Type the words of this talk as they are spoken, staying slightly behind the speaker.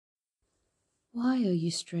Why are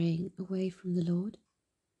you straying away from the Lord?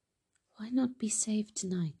 Why not be saved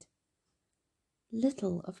tonight?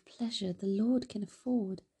 Little of pleasure the Lord can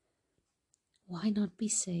afford. Why not be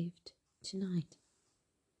saved tonight?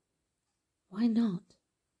 Why not?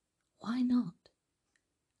 Why not?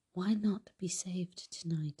 Why not be saved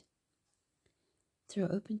tonight? Throw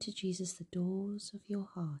open to Jesus the doors of your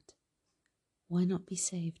heart. Why not be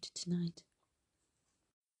saved tonight?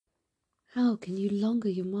 How can you longer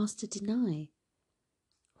your master deny?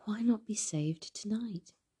 Why not be saved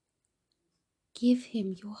tonight? Give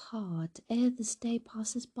him your heart ere this day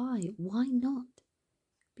passes by. Why not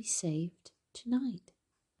be saved tonight?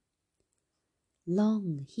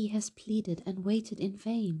 Long he has pleaded and waited in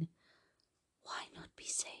vain. Why not be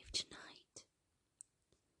saved tonight?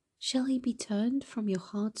 Shall he be turned from your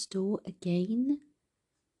heart's door again?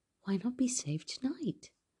 Why not be saved tonight?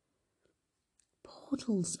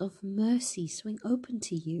 Portals of mercy swing open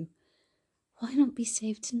to you. Why not be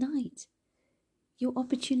saved tonight? Your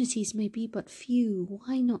opportunities may be but few.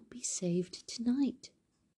 Why not be saved tonight?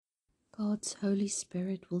 God's Holy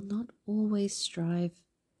Spirit will not always strive.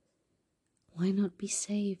 Why not be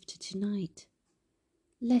saved tonight?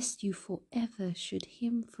 Lest you forever should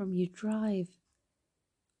him from you drive.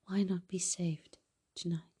 Why not be saved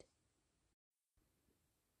tonight?